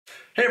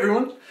Hey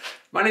everyone,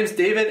 my name is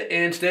David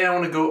and today I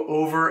want to go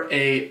over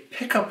a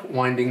pickup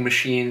winding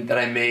machine that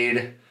I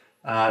made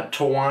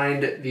to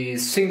wind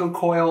these single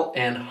coil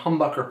and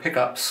humbucker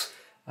pickups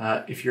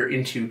if you're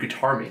into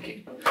guitar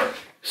making.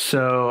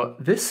 So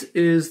this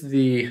is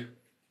the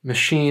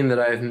machine that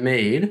I've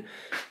made,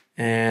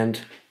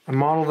 and I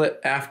modeled it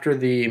after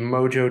the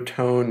Mojo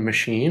Tone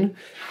machine.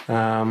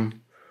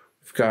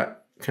 We've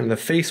got kind of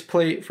the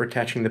faceplate for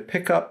attaching the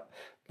pickup,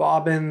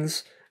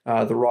 bobbins,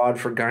 the rod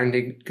for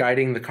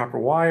guiding the copper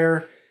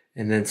wire,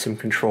 and then some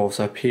controls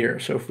up here.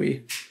 So if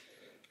we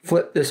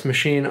flip this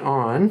machine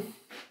on,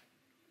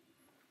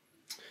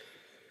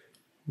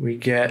 we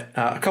get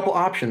a couple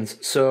options.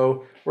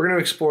 So we're going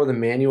to explore the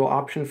manual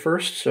option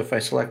first. So if I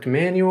select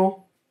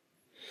manual,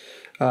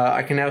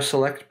 I can now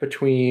select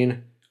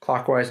between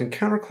clockwise and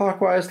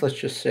counterclockwise. Let's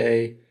just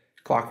say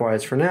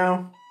clockwise for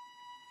now.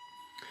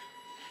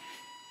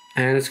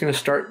 And it's going to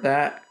start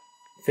that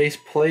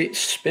faceplate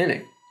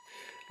spinning.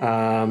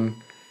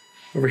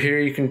 Over here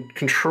you can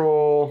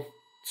control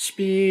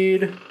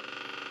speed. And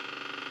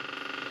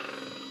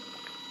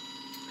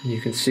you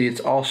can see it's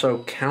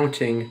also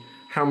counting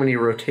how many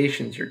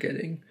rotations you're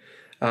getting.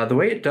 The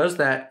way it does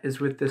that is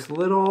with this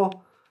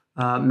little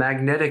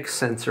magnetic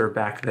sensor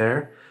back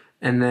there,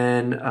 and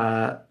then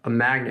a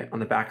magnet on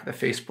the back of the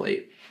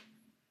faceplate.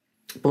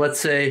 But let's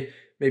say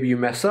maybe you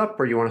mess up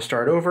or you want to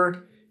start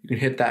over, you can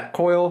hit that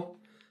coil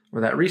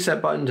or that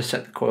reset button to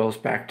set the coils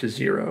back to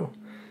 0.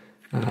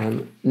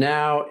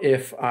 Now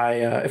if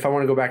I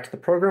want to go back to the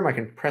program, I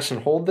can press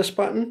and hold this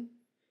button,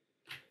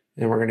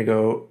 and we're going to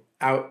go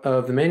out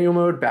of the manual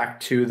mode back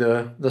to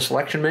the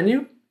selection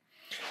menu.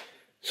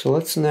 So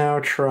let's now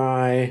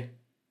try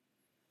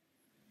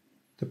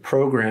the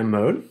program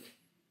mode.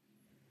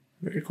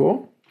 Very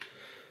cool.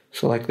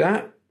 Select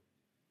that.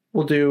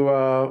 We'll do,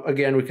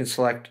 again, we can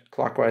select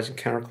clockwise and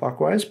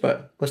counterclockwise,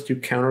 but let's do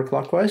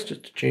counterclockwise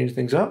just to change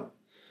things up.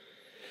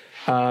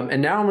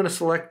 And now I'm going to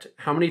select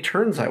how many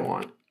turns I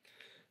want.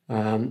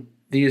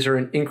 These are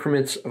in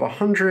increments of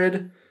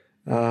 100.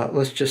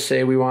 Let's just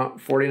say we want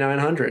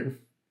 4,900.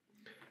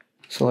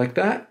 Select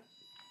that.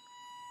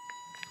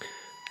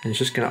 And it's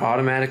just going to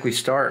automatically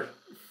start.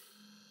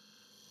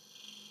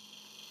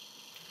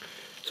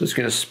 So it's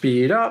going to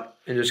speed up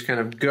and just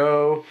kind of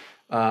go.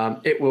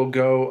 It will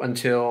go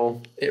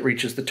until it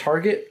reaches the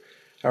target.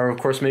 Or of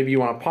course, maybe you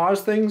want to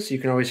pause things. You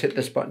can always hit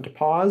this button to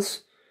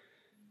pause.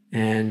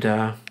 And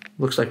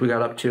looks like we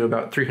got up to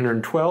about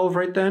 312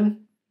 right then.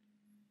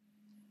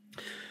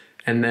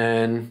 And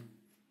then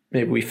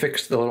maybe we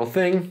fixed the little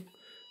thing.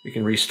 We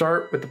can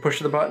restart with the push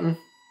of the button.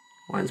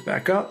 Winds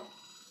back up.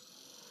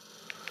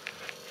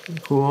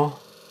 Cool.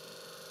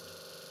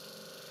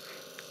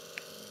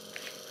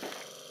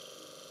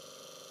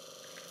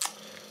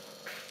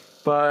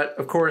 But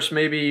of course,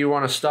 maybe you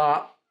want to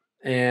stop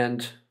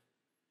and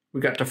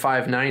we got to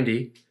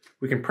 590.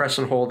 We can press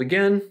and hold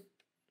again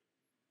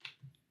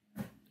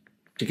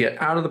to get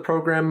out of the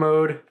program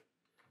mode,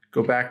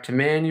 go back to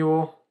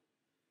manual,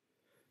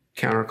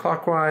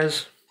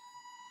 counterclockwise,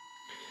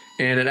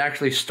 and it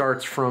actually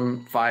starts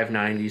from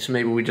 590. So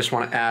maybe we just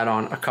want to add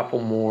on a couple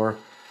more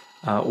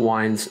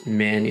winds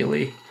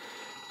manually.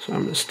 So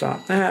I'm going to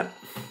stop that.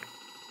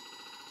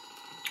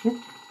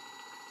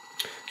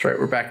 That's right,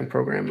 we're back in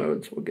program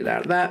mode, so we'll get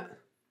out of that.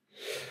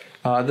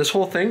 This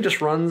whole thing just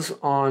runs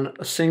on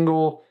a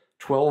single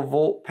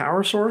 12-volt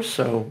power source,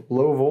 so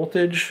low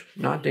voltage,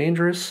 not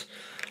dangerous.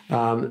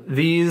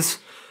 These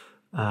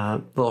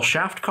little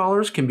shaft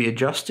collars can be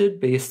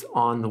adjusted based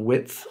on the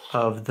width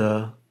of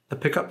the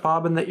pickup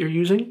bobbin that you're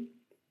using.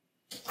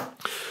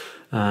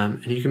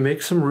 And you can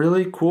make some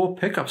really cool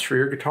pickups for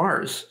your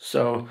guitars.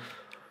 So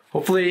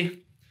hopefully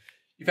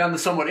you found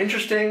this somewhat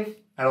interesting.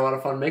 I had a lot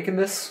of fun making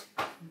this.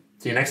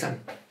 See you next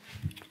time.